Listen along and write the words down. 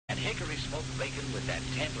hickory smoked bacon with that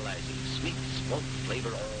tantalizing sweet smoke flavor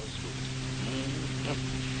all through.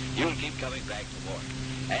 You'll keep coming back for more.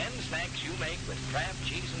 And snacks you make with Kraft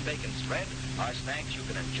cheese and bacon spread are snacks you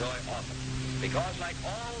can enjoy often. Because like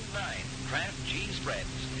all 9 Kraft cheese spreads,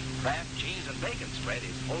 Kraft cheese and bacon spread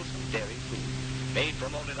is wholesome dairy food, made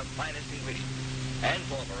from only the finest ingredients. And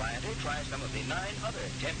for variety, try some of the 9 other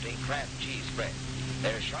tempting Kraft cheese spreads.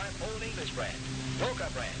 They're sharp Old English brand, Mocha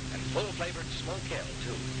brand, and full-flavored Smoke Hill,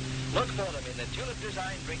 too. Look for them in the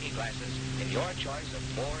tulip-designed drinking glasses in your choice of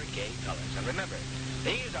 4 gay colors. And remember,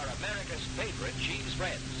 these are America's favorite cheese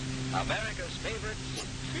spreads. America's favorite...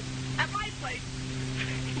 At my place.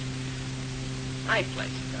 My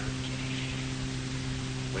place. Okay.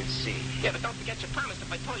 We'll see. Yeah, but don't forget your promise if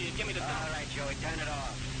I told you you'd give me the dough. All right, Joey, turn it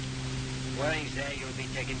off. Waring's there, you'll be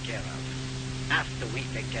taken care of. After we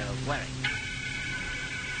take care of Waring.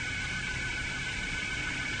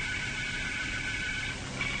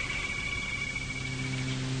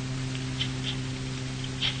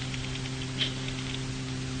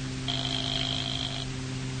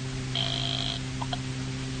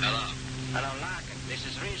 Hello, Larkin. This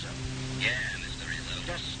is Rizzo. Yeah, Mr. Rizzo.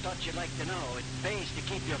 Just thought you'd like to know it pays to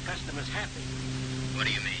keep your customers happy. What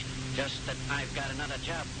do you mean? Just that I've got another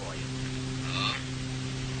job for you. Oh?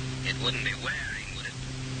 It wouldn't be Waring, would it?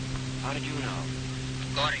 How did you know?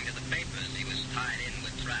 According to the papers, he was tied in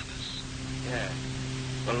with Travis. Yeah.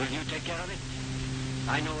 Well, will you take care of it?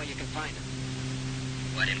 I know where you can find him.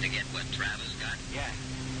 Want him to get what Travis got? Yeah.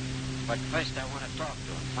 But first I want to talk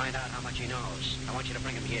to him, find out how much he knows. I want you to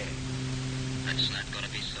bring him here. That's not going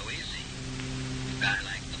to be so easy. A guy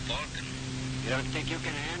like the Falcon. You don't think you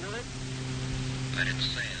can handle it? I didn't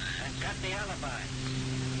say that. Then cut the alibi.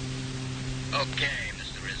 Okay,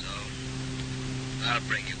 Mr. Rizzo. I'll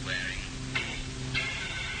bring you Waring.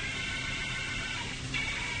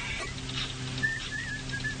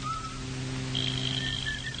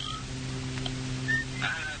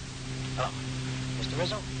 Hello. Mr.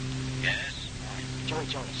 Rizzo? Yes? Joey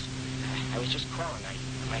Jonas. I was just calling. I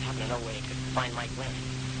might happen to know where you could find Mike Waring.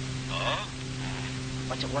 Oh?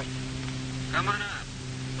 What's it worth? Come on up.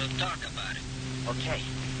 We'll talk about it. Okay.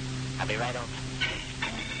 I'll be right over.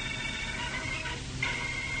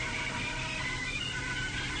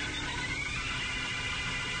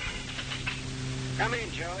 Come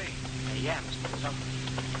in, Joey. Yeah, Mr. Rizzo.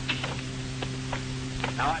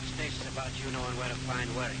 Now, what's this about you knowing where to find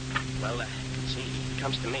Waring? Well, see, he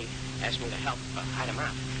comes to me, asks me to help hide him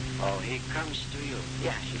out. Oh, he comes to you.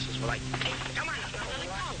 Yeah, he says, well, Hey, come on, let it go.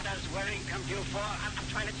 What does Waring come to you for? I'm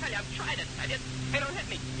trying to tell you, I've tried it. They don't hit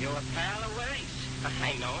me. You a pal of Waring's?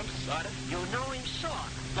 I know him, sort of. You know him,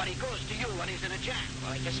 sort. But he goes to you when he's in a jam.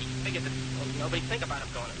 Well, I guess he figured that nobody'd think about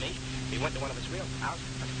him going to me. He went to one of his real pals.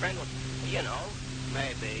 A friend would, you know.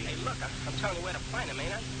 Maybe. Hey, look, I'm telling you where to find him,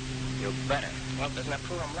 ain't I? You better. Well, doesn't that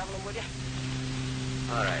prove I'm leveling with you?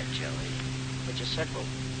 All right, Joey. But you said, well,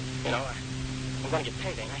 you know, I'm going to get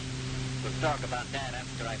paid, ain't I? We'll talk about that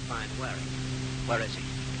after I find Waring. Where is he?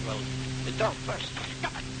 Well, the dough first.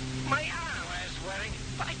 God, my arm. Where's Waring?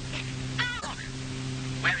 Look,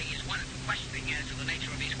 Waring is one of the questioning as to the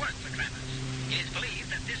nature of his work for Travis. It is believed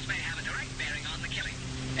that this may have a direct bearing on the killing,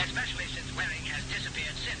 especially since Waring has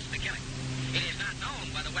disappeared since the killing. It is not known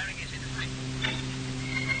whether Waring is in the fight.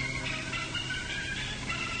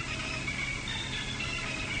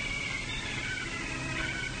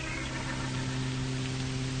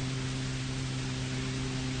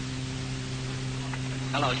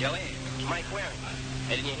 Hello, Joey. Mike Waring.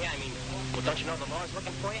 Hey, didn't you hear? Well, don't you know the law's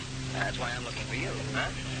looking for you? That's why I'm looking for you.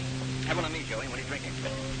 Huh? Have one of me, Joey. What are you drinking?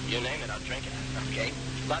 You name it, I'll drink it. Okay.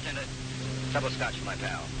 Bartender, double scotch for my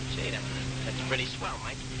pal. Gee, that's pretty swell,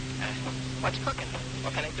 Mike. What's cooking?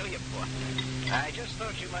 What can I do you for? I just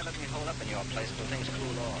thought you might let me hold up in your place until things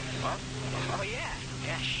cool off. Oh, yeah.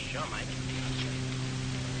 Yeah, sure, Mike.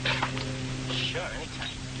 Sure,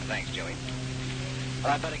 anytime. Thanks, Joey.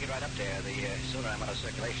 Well, I'd better get right up there. The sooner I'm out of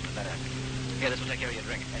circulation, the better. Here, this will take care of your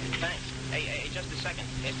drink. Thanks. Hey, just a second.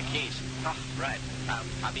 Here's the keys. Oh, right.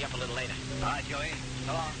 I'll be up a little later. All right, Joey.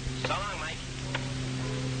 So long. So long, Mike.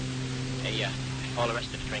 Hey, all the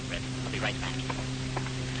rest of the drink ready. I'll be right back.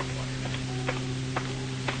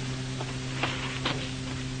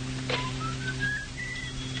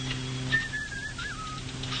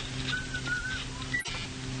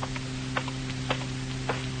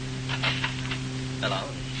 Hello.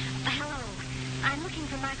 Hello. I'm looking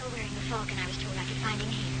for Michael Waring, the Falcon. I was told I could find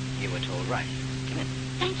him here. You were told right. Come in.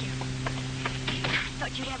 Thank you.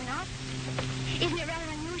 Thought you'd have an office. Isn't it rather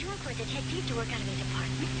unusual for a detective to work out of his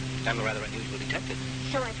apartment? I'm a rather unusual detective.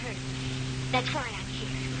 So I've heard. That's why I'm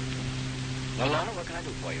here. Well, Lorna, what can I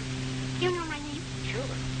do for you? You know my name?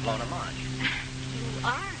 Sure. Lona Marge. You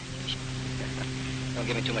are unusual. Don't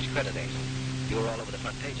give me too much credit, Angel. You were all over the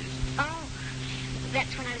front pages. Oh,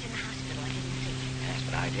 that's when I was in the hospital. I didn't see. Yes,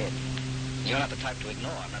 but I did. You're not the type to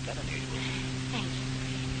ignore. I'm not that unusual. Thank you.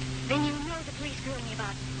 Then you know the police grilling me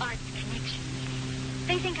about Art's connections.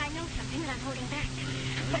 They think I know something that I'm holding back.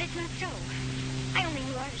 But it's not so. I only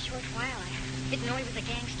knew Art a short while. I didn't know he was a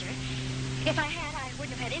gangster. If I had, I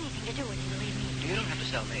wouldn't have had anything to do with him, believe me. You don't have to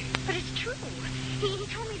sell me. But it's true. He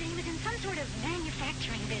told me that he was in some sort of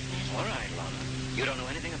manufacturing business. All right, Lona. You don't know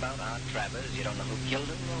anything about Art Travers. You don't know who killed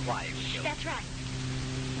him or why he was killed. That's right.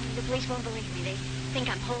 The police won't believe me. They think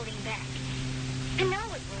I'm holding back. And now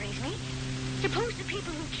it worries me. Suppose the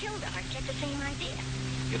people who killed Art get the same idea.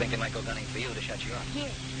 You think they might go gunning for you to shut you up?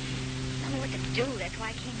 Yes. I don't know what to do. That's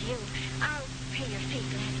why I came to you. I'll pay your fee,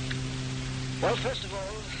 gladly. Well, first of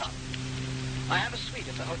all, I have a suite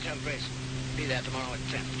at the Hotel Grayson. Be there tomorrow at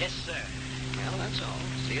 10. Yes, sir. Well, that's all.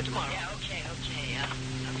 See you tomorrow. Yeah, okay. I'll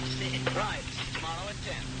see it. Right. Tomorrow at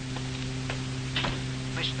 10.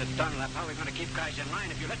 Mr. Dunlap, how are we going to keep guys in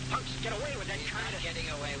line if you let punks get away with that kind of... Getting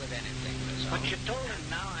away with anything, Rizzo. But you told him.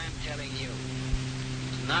 Now I'm telling you,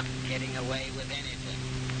 he's not getting away with anything.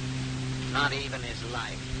 Not even his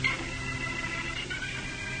life.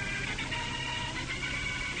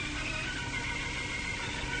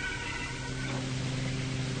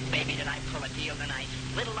 Baby, did I pull a deal tonight?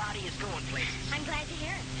 Little Lottie is going places. I'm glad to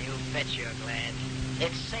hear it. You bet you're glad.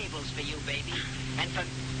 It's Sable's for you, baby. And for...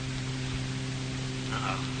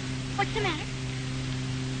 Uh-oh. What's the matter?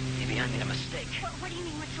 Maybe I made a mistake. What do you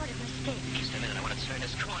mean, what sort of mistake? Just a minute, I want to turn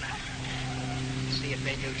this corner. See if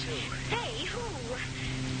they do, too. Hey, who?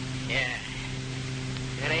 Yeah.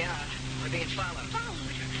 There they are. We're being followed.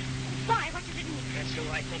 Followed. Why? What does it mean? That's who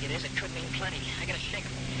I think it is. It could mean plenty. I gotta shake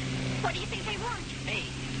them. What do you think they want? Hey.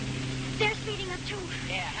 They're speeding up, too.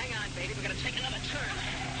 Yeah, hang on, baby. We're gonna take another turn.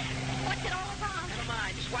 What's it all about? Never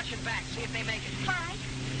mind. Just watch your back. See if they make it. All right.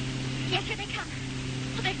 Yes, here they come.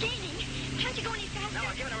 Oh, they're gaining. Can't you go any faster? No,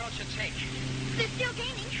 I'll give it a roll she'll take. They're still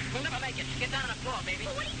gaining. We'll never make it. Get down on the floor, baby.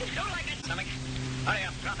 Well, what do you do? Don't like it. Stomach. Hurry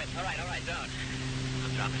up. Drop it. All right, don't.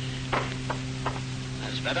 I'll drop it.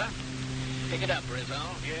 That's better. Pick it up, Rizzo.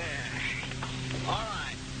 Yeah. All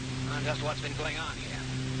right. Now, just what's been going on here?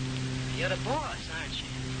 You're the boss, aren't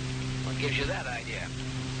you? What gives you that idea?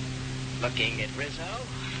 Looking at Rizzo.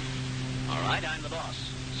 All right, I'm the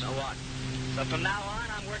boss. So what? So from now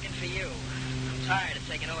on, I'm working for you. I'm tired of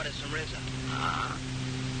taking orders from Rizzo. Uh-huh.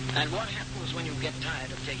 And what happens when you get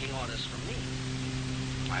tired of taking orders from me?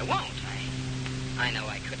 I won't. I know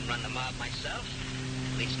I couldn't run the mob myself.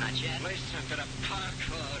 At least not yet. Listen to the park.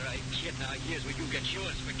 All right, kid. Now, here's where you get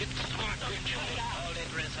yours. But get smart. Hold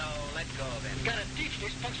it, Rizzo. Let go of him. You gotta teach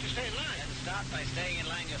these punks to stay in line. Then start by staying in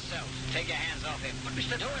line yourself. Take your hands off him. But,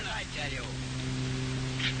 Mr. Do as I tell you.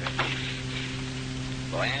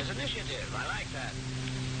 Boy has initiative. I like that.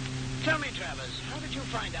 Tell me, Travers, how did you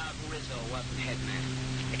find out Rizzo wasn't head man?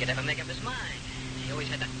 He could never make up his mind. He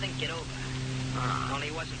always had to think it over.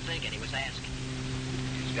 Only he wasn't thinking, he was asking.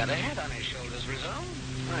 He's got a head on his shoulders, Rizzo.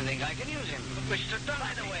 I think I can use him. But, Mr.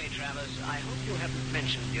 Dunlap... By the way, Travers, I hope you haven't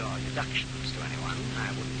mentioned your deductions to anyone.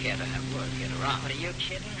 I wouldn't care to have word get around. What, are you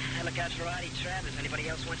kidding? I look out for Artie Travers. Anybody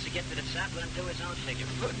else wants to get to the top, let him do his own figure.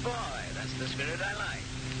 Good boy. That's the spirit I like.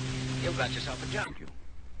 You've got yourself a job.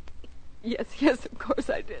 Yes, of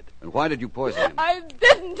course I did. And why did you poison him? I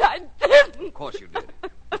didn't. Of course you did.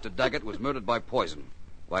 Mr. Daggett was murdered by poison,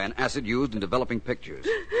 by an acid used in developing pictures.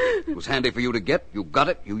 It was handy for you to get. You got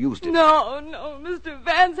it. You used it. No, Mr.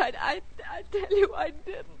 Vance, I tell you I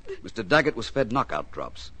didn't. Mr. Daggett was fed knockout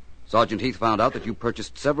drops. Sergeant Heath found out that you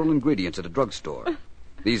purchased several ingredients at a drugstore.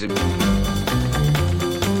 These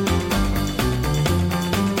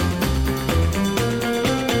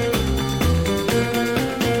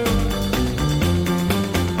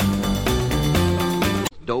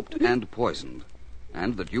doped and poisoned,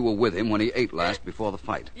 and that you were with him when he ate last before the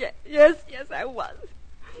fight. Yes, I was.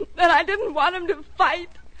 And I didn't want him to fight.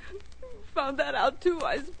 Found that out, too,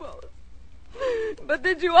 I suppose. But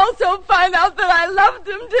did you also find out that I loved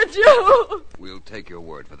him, did you? We'll take your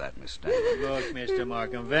word for that, Miss Stanley. Look, Mr.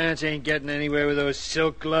 Markham, Vance ain't getting anywhere with those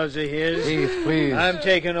silk gloves of his. Heath, please. I'm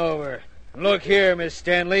taking over. Look here, Miss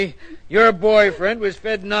Stanley. Your boyfriend was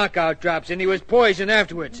fed knockout drops, and he was poisoned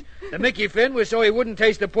afterwards. The Mickey Finn was so he wouldn't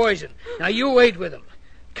taste the poison. Now, you ate with him.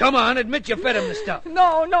 Come on, admit you fed him the stuff.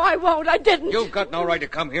 No, I won't. I didn't. You've got no right to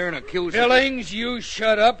come here and accuse Billings, you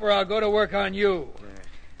shut up or I'll go to work on you.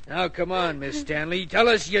 Now, come on, Miss Stanley. Tell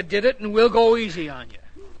us you did it, and we'll go easy on you.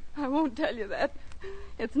 I won't tell you that.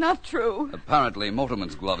 It's not true. Apparently,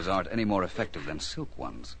 Motorman's gloves aren't any more effective than silk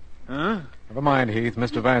ones. Huh? Never mind, Heath.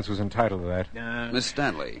 Mr. Vance was entitled to that. Miss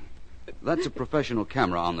Stanley, that's a professional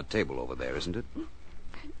camera on the table over there, isn't it?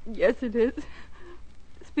 Yes, it is.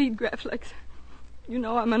 Speed Graflex. You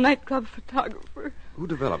know, I'm a nightclub photographer. Who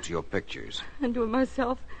develops your pictures? I do it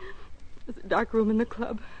myself. There's a dark room in the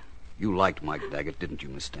club. You liked Mike Daggett, didn't you,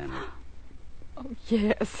 Miss Stanley? Oh,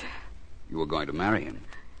 yes. You were going to marry him.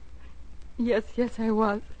 Yes, I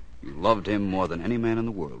was. You loved him more than any man in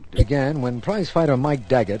the world. Began when prizefighter Mike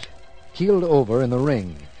Daggett keeled over in the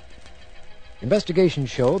ring. Investigations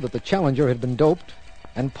showed that the challenger had been doped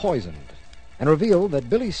and poisoned, and revealed that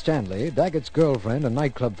Billy Stanley, Daggett's girlfriend and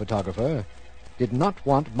nightclub photographer, did not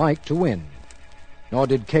want Mike to win, nor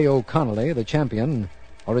did K.O. Connolly, the champion,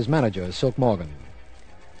 or his manager, Silk Morgan.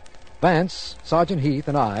 Vance, Sergeant Heath,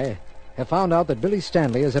 and I have found out that Billy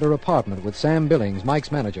Stanley is at her apartment with Sam Billings,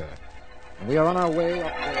 Mike's manager, and we are on our way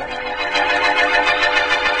up there.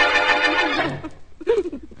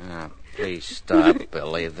 Please stop,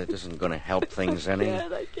 Billy. That isn't going to help things any.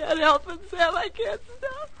 I can't help it, Sam. I can't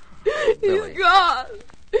stop. Billy. He's gone.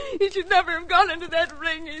 He should never have gone into that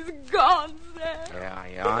ring. He's gone, Sam.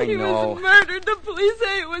 Yeah, I He know. was murdered. The police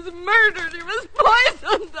say he was murdered. He was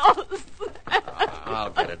poisoned. Oh, Sam. I'll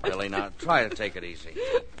get it, Billy. Now, try to take it easy.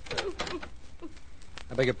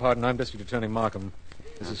 I beg your pardon. I'm District Attorney Markham.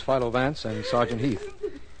 This is Philo Vance and Sergeant Heath.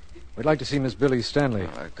 We'd like to see Miss Billy Stanley.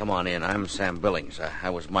 Come on in. I'm Sam Billings. I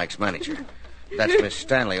was Mike's manager. That's Miss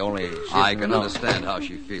Stanley, only she I didn't can know. understand how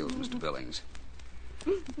she feels, Mr. Billings.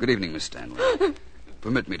 Good evening, Miss Stanley.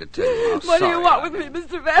 Permit me to tell you how What sorry do you want I with am. me,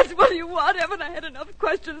 Mr. Vance? What do you want? Haven't I had enough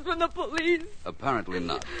questions from the police? Apparently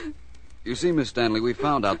not. You see, Miss Stanley, we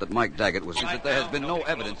found out that Mike Daggett was... that there has been no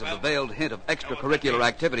evidence of the veiled hint of extracurricular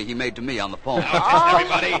activity he made to me on the phone. Now,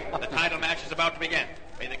 everybody, the title match is about to begin.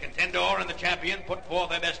 May the contender and the champion put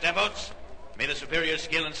forth their best efforts. May the superior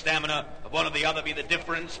skill and stamina of one or the other be the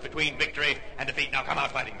difference between victory and defeat. Now, come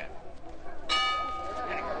out, fighting men.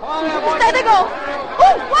 There they go.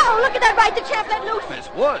 Oh, wow, look at that right the champ let loose. Miss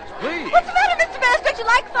Woods, please. What's the matter, Mr. Vance? Don't you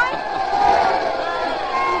like fight?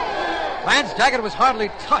 Vance Daggett was hardly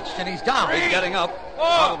touched, and he's down. He's getting up.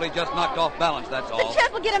 Probably just knocked off balance, that's The all.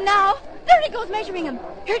 champ will get him now. There he goes measuring him.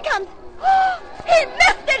 Here it comes. He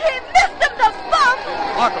missed it. He missed him, the bum.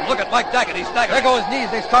 Markham, look at Mike Daggett. He's staggering. There go his knees.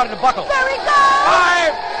 They started to buckle. There he goes.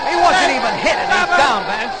 5. He wasn't even hit, and he's down,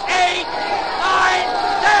 Vance. 8, 9,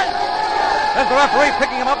 10. There's the referee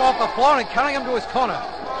picking him up off the floor and carrying him to his corner.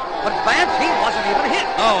 But Vance, he wasn't even hit.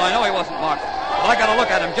 No, I know he wasn't, Markham. But I got to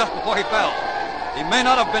look at him just before he fell. He may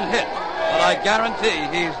not have been hit, but I guarantee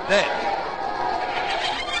he's dead.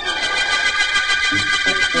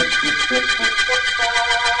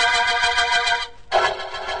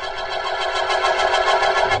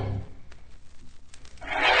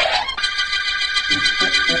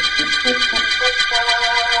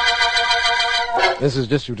 This is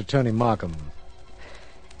District Attorney Markham.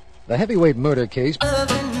 The heavyweight murder case...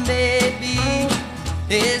 Loving baby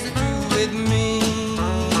is through with me.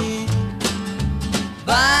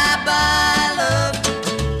 Bye-bye love,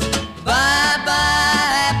 bye-bye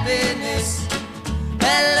happiness.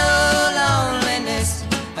 Hello loneliness,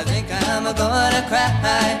 I think I'm gonna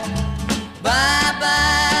cry.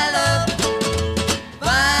 Bye-bye love,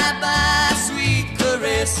 bye-bye sweet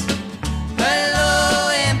caress. Hello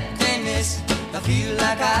emptiness, I feel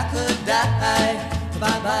like I could die.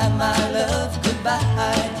 Bye-bye, my love,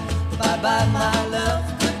 goodbye. Bye-bye, my love,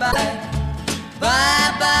 goodbye.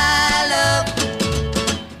 Bye-bye, love.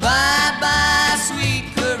 Bye-bye, sweet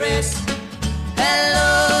caress.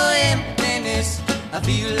 Hello, emptiness. I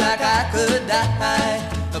feel like I could die.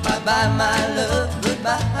 Bye-bye, my love,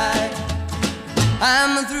 goodbye.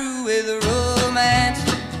 I'm through with romance.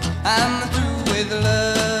 I'm through with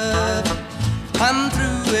love. I'm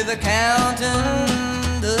through with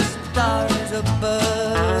counting the stars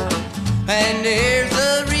above. And here's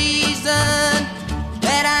the reason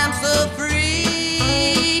that I'm so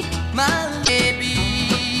free. My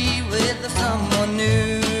baby with someone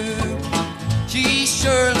new. She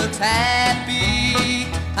sure looks happy,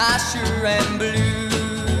 I sure am blue.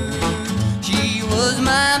 She was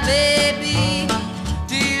my baby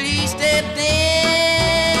till he stepped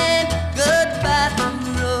in. Goodbye to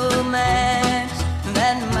romance,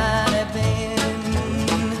 that might have been.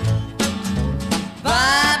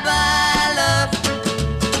 Bye-bye love,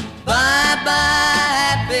 bye-bye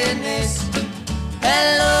happiness.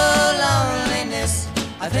 Hello loneliness,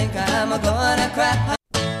 I think I'm gonna cry.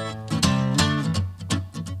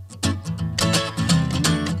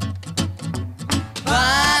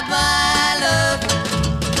 Bye-bye love,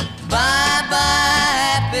 bye-bye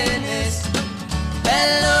happiness.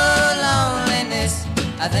 Hello loneliness,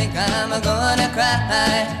 I think I'm gonna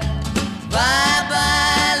cry.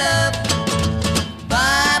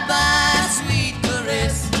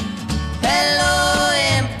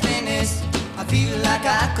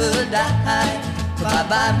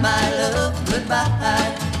 Goodbye, my love,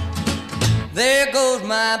 goodbye. There goes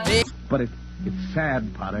my big... But it's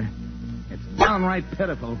sad, Potter. It's downright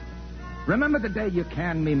pitiful. Remember the day you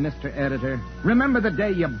canned me, Mr. Editor? Remember the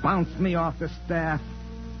day you bounced me off the staff?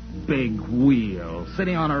 Big wheel,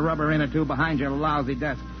 sitting on a rubber inner tube behind your lousy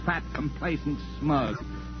desk, fat, complacent, smug.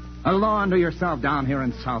 A law unto yourself down here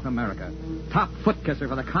in South America. Top foot kisser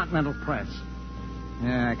for the Continental Press.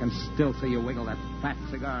 Yeah, I can still see you wiggle that fat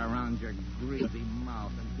cigar around your greasy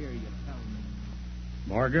mouth and hear you tell me.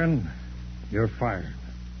 Morgan, you're fired.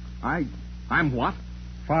 I'm what?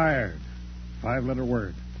 Fired. 5-letter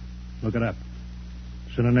word. Look it up.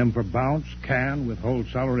 Synonym for bounce, can, withhold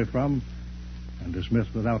salary from, and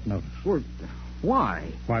dismiss without notice. Well, why?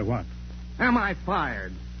 Why what? Am I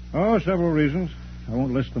fired? Oh, several reasons. I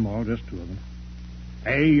won't list them all, just 2 of them.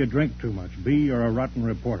 A, you drink too much. B, you're a rotten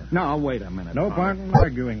reporter. No, wait a minute. No point in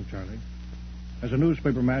arguing, Charlie. As a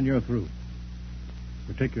newspaper man, you're through.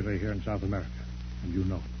 Particularly here in South America. And you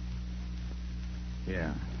know.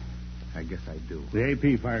 Yeah, I guess I do. The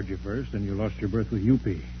AP fired you first, and you lost your berth with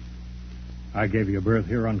UP. I gave you a berth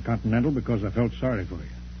here on Continental because I felt sorry for you.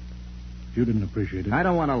 You didn't appreciate it. I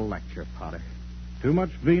don't want to lecture, Potter. Too much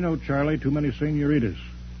vino, Charlie. Too many senoritas.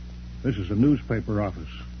 This is a newspaper office.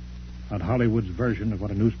 Not Hollywood's version of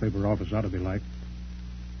what a newspaper office ought to be like.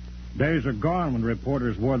 Days are gone when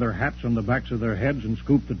reporters wore their hats on the backs of their heads and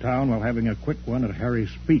scooped the town while having a quick one at Harry's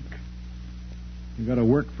Speak. You got to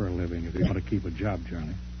work for a living if you want to keep a job,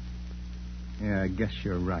 Charlie. Yeah, I guess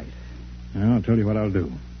you're right. Now, I'll tell you what I'll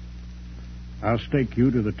do. I'll stake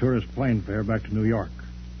you to the tourist plane fare back to New York.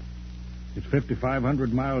 It's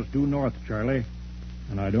 5,500 miles due north, Charlie,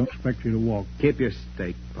 and I don't expect you to walk. Keep your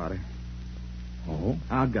stake, Potter. Oh?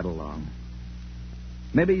 I'll get along.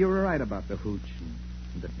 Maybe you were right about the hooch and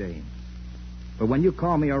the dames. But when you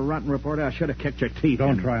call me a rotten reporter, I should have kicked your teeth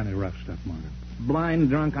Don't in. try any rough stuff, Morgan. Blind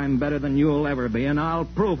drunk, I'm better than you'll ever be, and I'll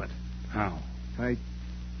prove it. How?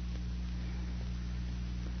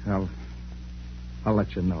 I'll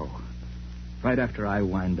let you know. Right after I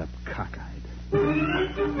wind up cockeyed.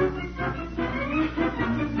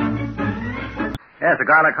 Yes, a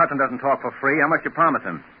guy like Hudson doesn't talk for free. How much you promise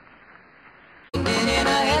him? In a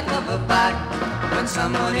heck of a fight. When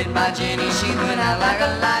someone hit my Jenny, she went out like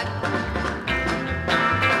a light.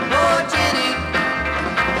 Poor Jenny.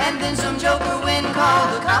 And then some joker wind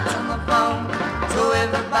called the cops on the phone. So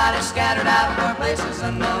everybody scattered out for places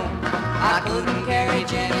unknown. I couldn't carry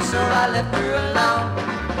Jenny, so I left her alone.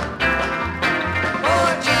 Poor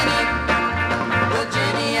Jenny. Well,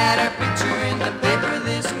 Jenny had her picture in the paper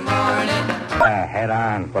this morning. Head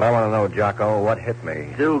on. But I want to know, Jocko, what hit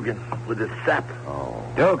me? Dugan, with a sap. Oh.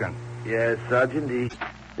 Dugan? Yes, Sergeant.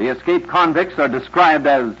 The escaped convicts are described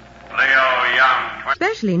as Leo Young.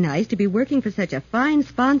 Especially nice to be working for such a fine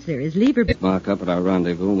sponsor as Lever... Mark up at our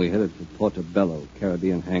rendezvous, and we headed for Portobello,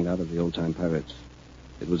 Caribbean hangout of the old-time pirates.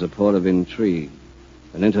 It was a port of intrigue,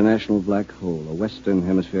 an international black hole, a Western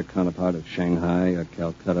Hemisphere counterpart of Shanghai or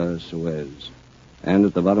Calcutta or Suez. And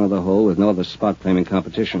at the bottom of the hole, with no other spot claiming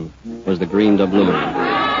competition, was the green doubloon.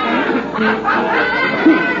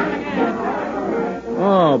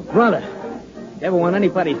 Oh, brother. Ever want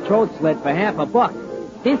anybody's throat slit for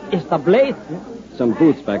 $50? This is the place. Some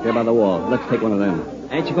booths back there by the wall. Let's take one of them.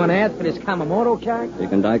 Ain't you going to ask for this Kamamoto card? You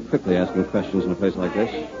can die quickly asking questions in a place like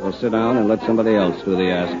this. Or sit down and let somebody else do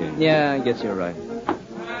the asking. Yeah, I guess you're right.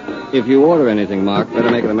 If you order anything, Mark, better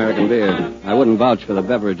make it American beer. I wouldn't vouch for the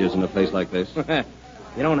beverages in a place like this.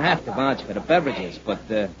 You don't have to vouch for the beverages, but,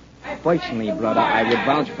 personally, brother, I would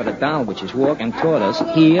vouch for the doll which is walking toward us,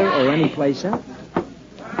 here or any place else.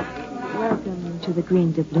 Welcome to the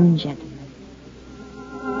green doubloon, gentlemen.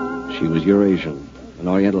 She was Eurasian, an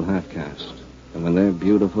Oriental half-caste. And when they're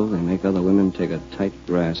beautiful, they make other women take a tight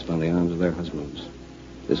grasp on the arms of their husbands.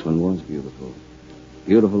 This one was beautiful.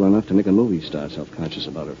 Beautiful enough to make a movie star self-conscious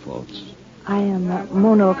about her faults. I am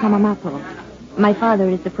Mono Kamamato. My father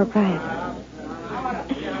is the proprietor.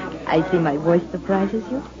 I see my voice surprises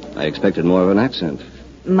you. I expected more of an accent.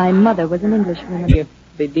 My mother was an Englishwoman.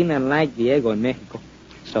 They didn't like Diego in Mexico,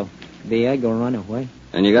 so Diego ran away.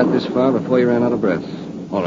 And you got this far before you ran out of breath.